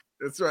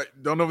 That's right.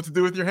 Don't know what to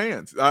do with your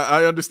hands.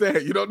 I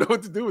understand. You don't know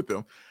what to do with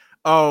them.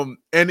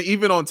 And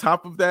even on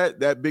top of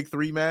that big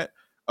three, Matt,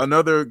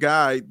 another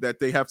guy that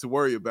they have to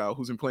worry about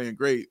who's been playing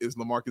great is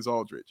LaMarcus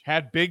Aldridge.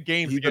 Had big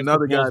games against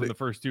the Bulls in the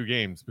first two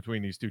games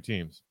between these two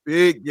teams.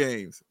 Big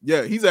games.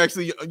 Yeah, he's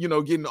actually,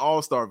 getting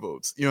all-star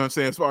votes, you know what I'm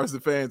saying, as far as the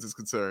fans is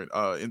concerned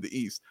in the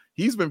East.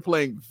 He's been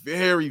playing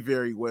very,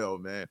 very well,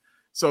 man.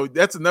 So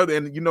that's another,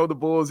 and the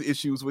Bulls'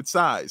 issues with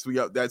size.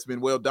 That's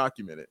been well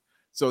documented.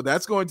 So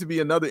that's going to be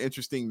another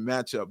interesting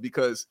matchup,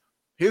 because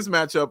his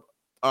matchup,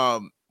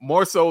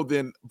 more so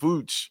than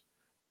Vooch,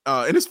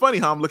 and it's funny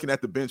how I'm looking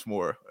at the bench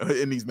more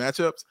in these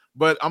matchups,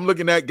 but I'm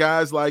looking at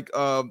guys like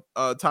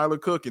Tyler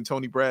Cook and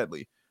Tony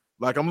Bradley.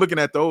 Like, I'm looking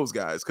at those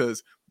guys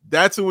because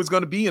that's who is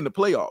going to be in the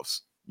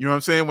playoffs. You know what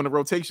I'm saying? When the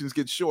rotations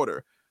get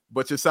shorter,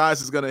 but your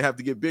size is going to have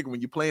to get bigger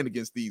when you're playing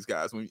against these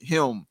guys. When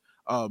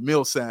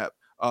Millsap,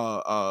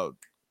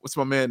 what's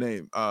my man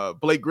name?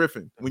 Blake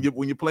Griffin. When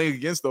you're playing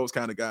against those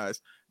kind of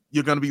guys,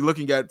 you're going to be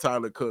looking at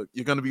Tyler Cook.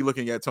 You're going to be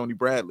looking at Tony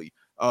Bradley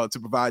to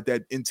provide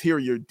that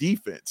interior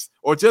defense,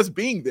 or just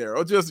being there,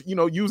 or just,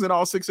 using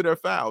all 6 of their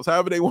fouls,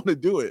 however they want to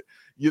do it.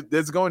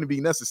 That's going to be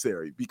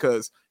necessary,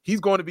 because he's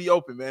going to be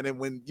open, man. And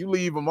when you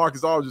leave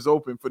LaMarcus Aldridge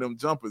open for them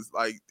jumpers,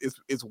 like,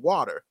 it's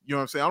water. You know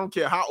what I'm saying? I don't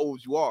care how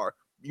old you are.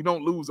 You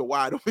don't lose a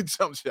wide open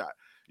jump shot.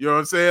 You know what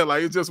I'm saying?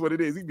 Like, it's just what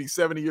it is. He'd be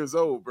 70 years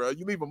old, bro.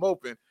 You leave him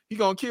open, he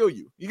going to kill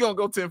you. He going to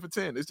go 10 for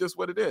 10. It's just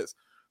what it is.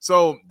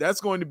 So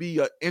that's going to be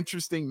an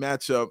interesting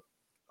matchup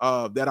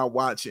that I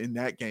watch in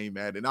that game,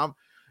 man. And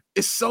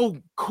it's so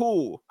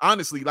cool,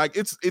 honestly. Like,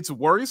 it's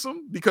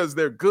worrisome because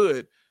they're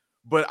good,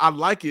 but I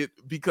like it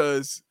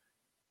because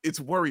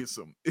it's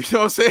worrisome. You know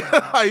what I'm saying?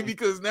 Like,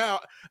 because now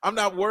I'm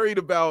not worried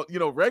about,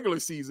 regular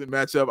season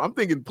matchup. I'm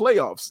thinking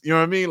playoffs. You know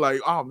what I mean? Like,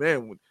 oh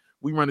man, when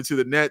we run into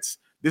the Nets,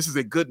 this is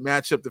a good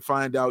matchup to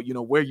find out,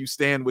 where you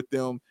stand with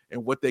them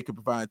and what they can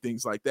provide,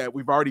 things like that.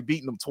 We've already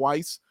beaten them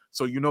twice.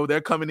 So,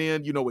 they're coming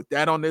in, with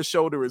that on their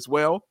shoulder as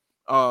well,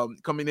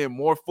 coming in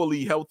more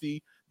fully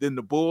healthy than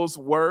the Bulls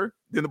are,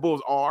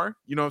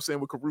 you know what I'm saying,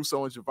 with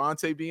Caruso and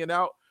Javonte being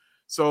out.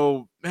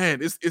 So,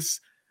 man, it's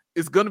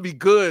going to be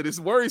good. It's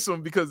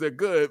worrisome because they're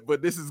good,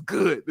 but this is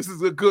good. This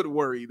is a good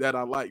worry that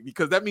I like,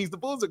 because that means the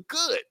Bulls are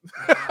good.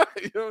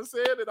 You know what I'm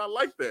saying? And I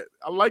like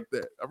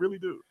that. I really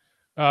do.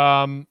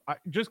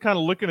 Just kind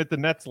of looking at the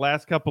Nets'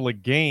 last couple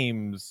of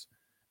games,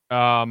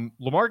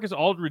 LaMarcus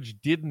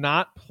Aldridge did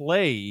not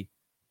play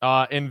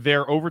in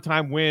their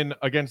overtime win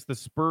against the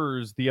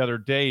Spurs the other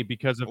day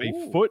because of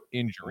a foot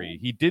injury.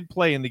 He did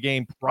play in the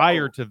game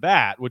prior to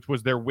that, which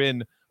was their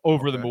win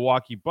over the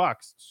Milwaukee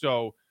Bucks.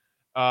 So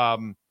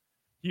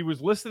he was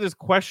listed as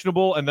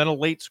questionable and then a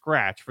late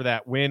scratch for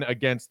that win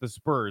against the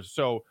Spurs.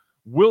 So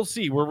we'll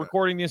see. We're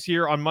recording this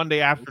here on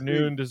Monday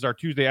afternoon. This is our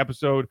Tuesday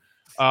episode.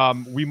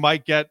 We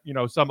might get,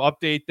 some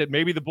update that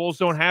maybe the Bulls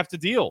don't have to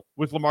deal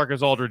with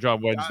LaMarcus Aldridge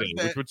on Wednesday,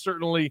 which would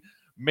certainly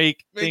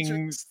make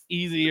things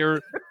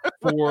easier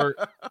for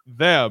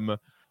them.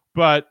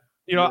 But,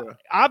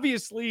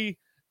 obviously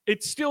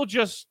it's still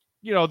just,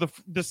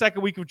 the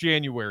second week of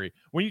January.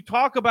 When you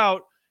talk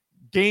about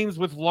games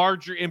with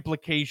larger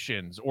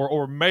implications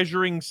or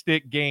measuring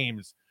stick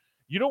games,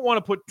 you don't want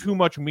to put too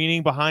much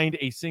meaning behind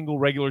a single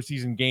regular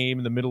season game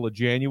in the middle of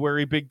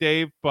January, Big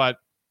Dave. But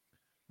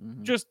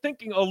just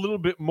thinking a little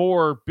bit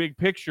more big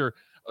picture,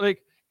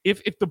 like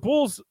if the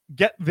Bulls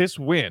get this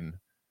win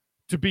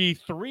to be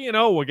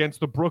 3-0 against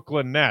the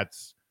Brooklyn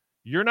Nets,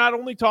 you're not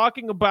only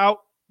talking about,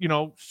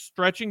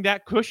 stretching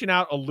that cushion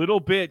out a little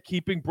bit,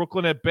 keeping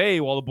Brooklyn at bay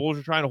while the Bulls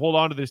are trying to hold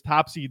on to this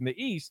top seed in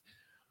the East,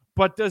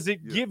 but does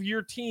it give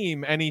your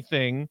team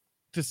anything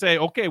to say,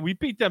 okay, we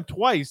beat them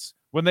twice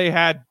when they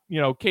had,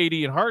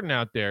 KD and Harden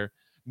out there.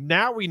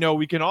 Now we know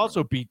we can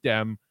also beat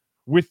them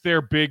with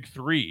their big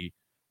three,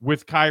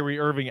 with Kyrie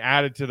Irving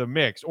added to the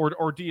mix?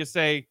 Or do you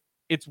say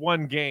it's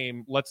one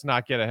game, let's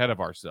not get ahead of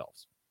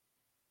ourselves?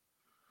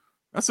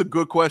 That's a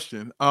good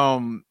question.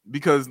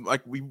 Because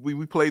like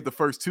we played the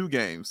first two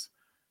games,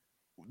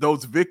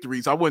 those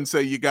victories, I wouldn't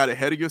say you got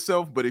ahead of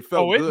yourself, but it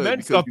felt good meant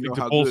because something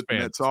to Bulls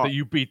fans that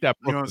you beat that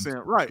Brooklyn. You know what I'm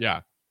saying? Right.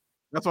 Yeah.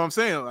 That's what I'm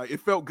saying. Like, it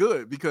felt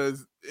good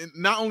because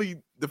not only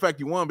the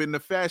fact you won, but in the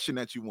fashion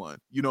that you won,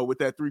 with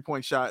that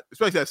 3-point shot,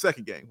 especially that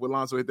second game where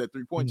Lonzo hit that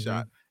 3-point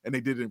shot and they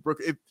did it in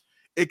Brooklyn.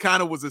 It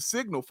kind of was a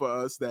signal for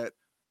us that,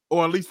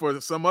 or at least for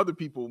some other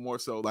people more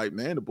so, like,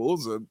 man, the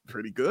Bulls are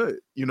pretty good.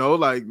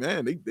 Like,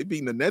 man, they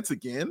beating the Nets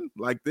again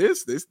like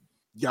this.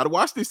 You got to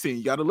watch this team.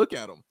 You got to look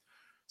at them.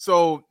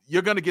 So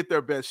you're going to get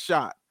their best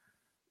shot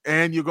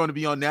and you're going to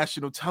be on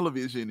national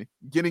television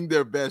getting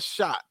their best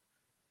shot.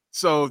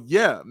 So,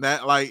 yeah,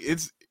 man, like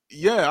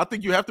I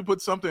think you have to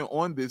put something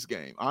on this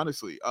game,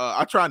 honestly.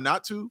 I try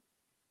not to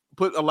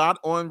put a lot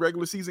on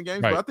regular season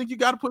games, but I think you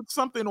got to put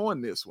something on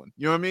this one.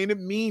 You know what I mean? It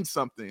means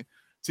something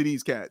to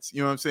these cats.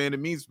 You know what I'm saying? It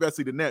means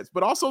especially the Nets,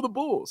 but also the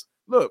Bulls.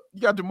 Look,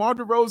 you got DeMar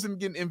DeRozan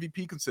getting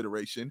MVP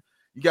consideration.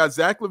 You got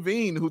Zach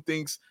LaVine, who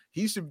thinks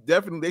they should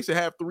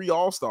have 3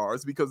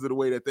 All-Stars because of the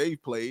way that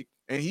they've played.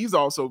 And he's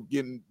also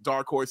getting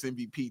dark horse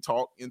MVP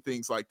talk and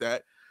things like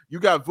that. You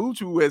got Vooch,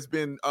 who has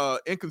been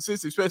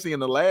inconsistent, especially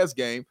in the last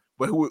game,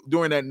 but who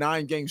during that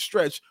 9-game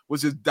stretch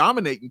was just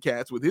dominating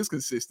cats with his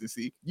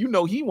consistency.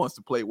 He wants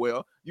to play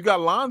well. You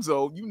got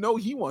Lonzo,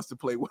 he wants to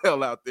play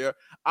well out there.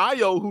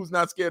 Ayo, who's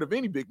not scared of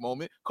any big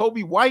moment.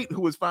 Kobe White,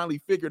 who has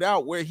finally figured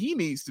out where he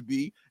needs to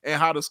be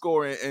and how to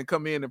score and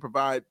come in and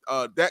provide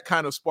that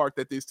kind of spark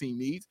that this team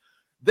needs.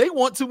 They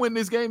want to win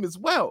this game as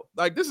well.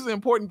 Like, this is an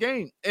important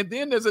game. And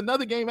then there's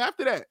another game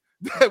after that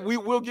we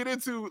will get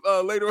into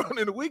later on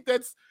in the week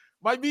that's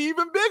might be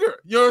even bigger,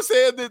 you know what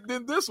I'm saying,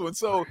 than this one.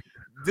 So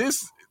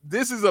this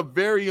is a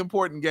very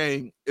important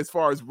game as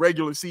far as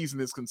regular season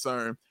is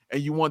concerned,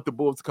 and you want the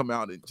Bulls to come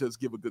out and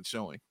just give a good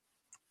showing.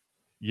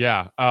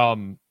 Yeah.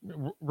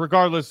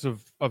 Regardless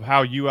of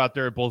how you out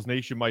there at Bulls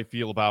Nation might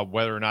feel about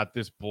whether or not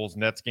this Bulls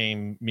Nets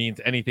game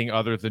means anything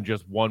other than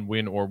just one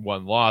win or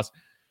one loss,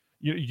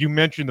 you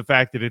mentioned the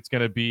fact that it's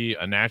going to be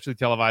a nationally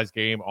televised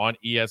game on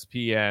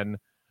ESPN.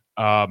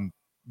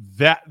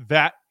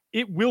 That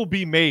it will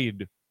be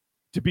made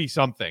to be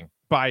something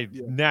by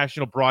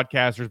national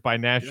broadcasters, by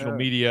national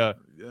media,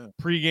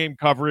 pregame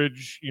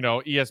coverage,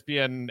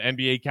 ESPN,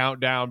 NBA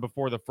countdown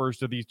before the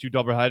first of these 2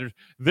 doubleheaders.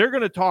 They're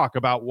going to talk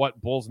about what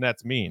Bulls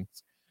Nets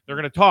means. They're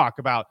going to talk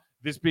about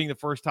this being the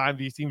first time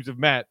these teams have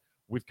met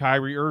with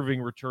Kyrie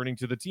Irving returning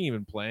to the team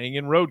and playing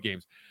in road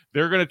games.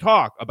 They're going to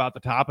talk about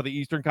the top of the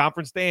Eastern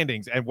Conference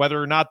standings and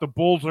whether or not the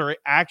Bulls are an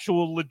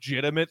actual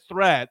legitimate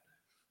threat,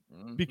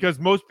 because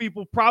most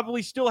people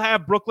probably still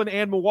have Brooklyn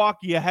and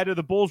Milwaukee ahead of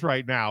the Bulls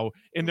right now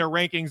in their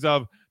rankings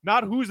of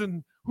not who's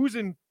in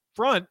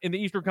front in the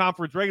Eastern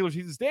Conference regular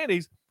season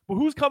standings, but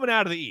who's coming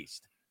out of the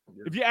East.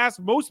 If you ask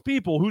most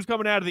people who's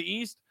coming out of the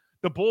East,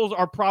 the Bulls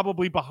are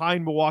probably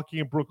behind Milwaukee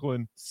and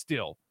Brooklyn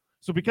still.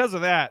 So because of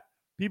that,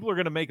 people are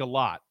going to make a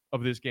lot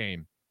of this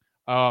game.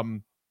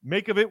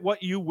 Make of it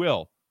what you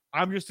will.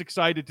 I'm just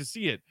excited to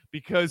see it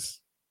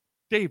because,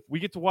 Dave, we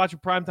get to watch a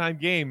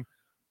primetime game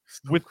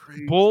with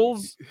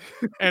Bulls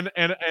and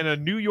a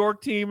New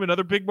York team,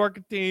 another big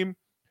market team.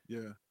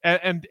 Yeah.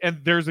 And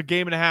there's a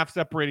game and a half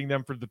separating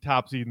them for the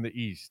top seed in the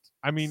East.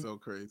 I mean, so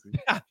crazy.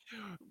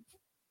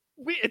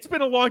 It's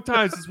been a long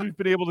time since we've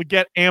been able to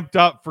get amped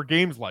up for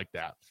games like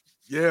that.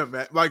 Yeah,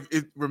 man.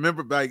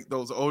 Remember back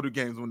those older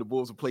games when the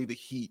Bulls would play the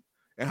Heat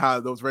and how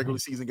those regular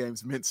season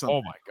games meant something.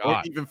 Oh my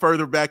God. Or even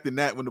further back than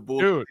that when the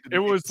Bulls. Dude, it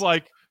was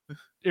like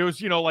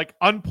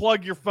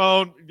unplug your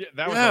phone.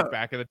 That was like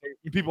back in the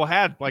day. People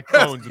had like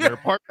phones in their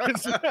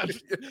apartments.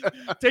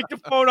 Take the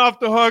phone off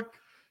the hook.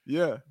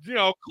 Yeah.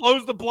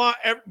 Close the blind.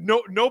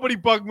 Nobody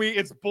bug me.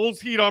 It's Bulls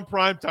Heat on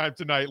primetime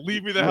tonight.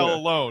 Leave me the hell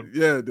alone.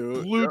 Yeah,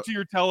 dude. Glued to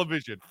your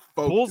television.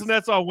 Focus. Bulls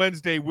Nets on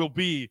Wednesday will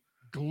be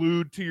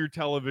glued to your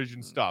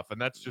television stuff. And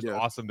that's just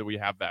awesome that we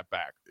have that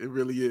back. It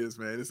really is,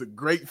 man. It's a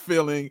great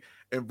feeling.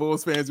 And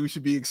Bulls fans, we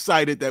should be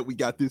excited that we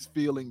got this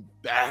feeling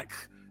back.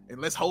 And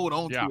let's hold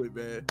on to it,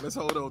 man. Let's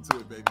hold on to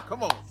it, baby.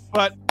 Come on.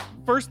 But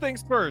first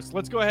things first.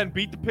 Let's go ahead and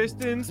beat the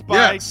Pistons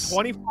by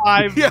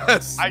 25.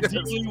 Yes.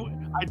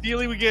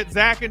 Ideally, we get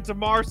Zach and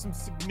Tamar some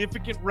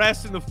significant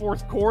rest in the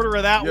fourth quarter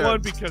of that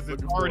one because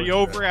it's already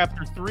over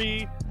after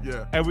 3.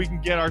 Yeah. And we can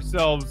get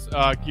ourselves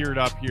geared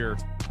up here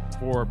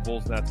for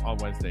Bulls Nets on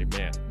Wednesday.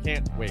 Man,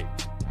 can't wait.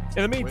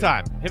 In the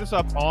meantime, hit us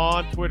up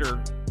on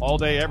Twitter all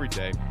day, every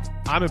day.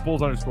 I'm at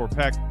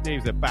Bulls_Peck.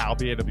 Dave's at Bow,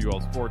 BAWL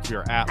Sports. We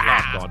are at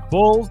Locked On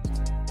Bulls.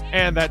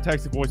 And that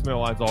text and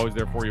voicemail line is always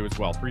there for you as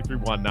well.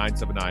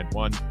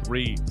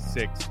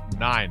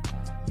 331-979-1369.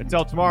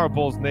 Until tomorrow,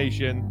 Bulls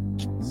Nation,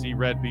 see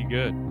red, be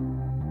good.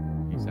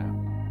 Peace out.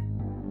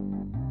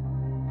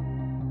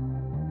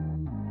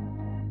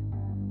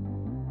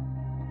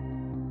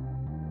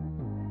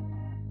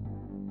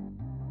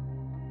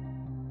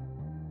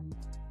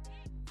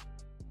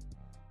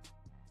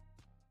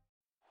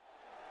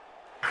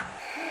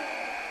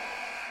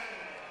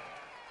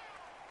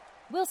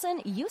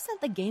 Wilson, you sent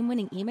the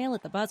game-winning email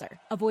at the buzzer,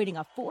 avoiding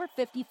a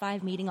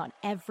 4:55 meeting on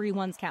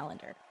everyone's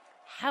calendar.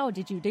 How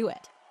did you do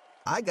it?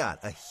 I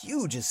got a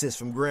huge assist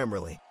from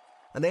Grammarly,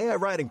 an AI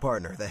writing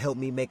partner that helped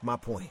me make my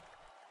point.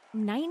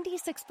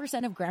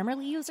 96% of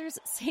Grammarly users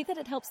say that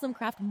it helps them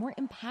craft more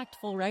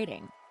impactful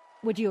writing.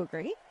 Would you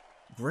agree?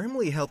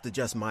 Grammarly helped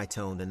adjust my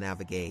tone to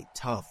navigate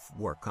tough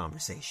work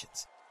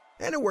conversations.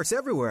 And it works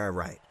everywhere I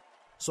write,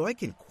 so I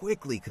can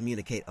quickly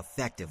communicate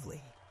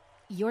effectively.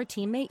 Your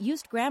teammate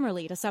used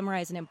Grammarly to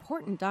summarize an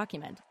important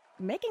document,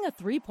 making a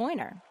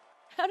 3-pointer.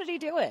 How did he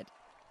do it?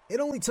 It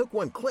only took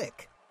one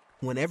click.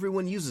 When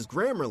everyone uses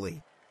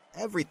Grammarly,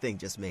 everything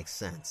just makes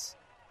sense.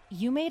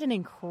 You made an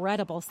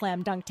incredible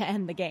slam dunk to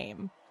end the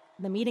game.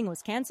 The meeting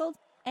was canceled,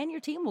 and your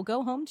team will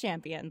go home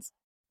champions.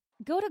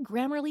 Go to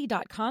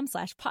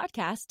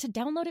Grammarly.com/podcast to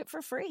download it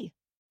for free.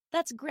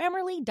 That's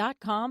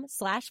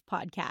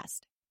Grammarly.com/podcast.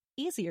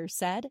 Easier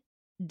said,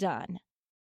 done.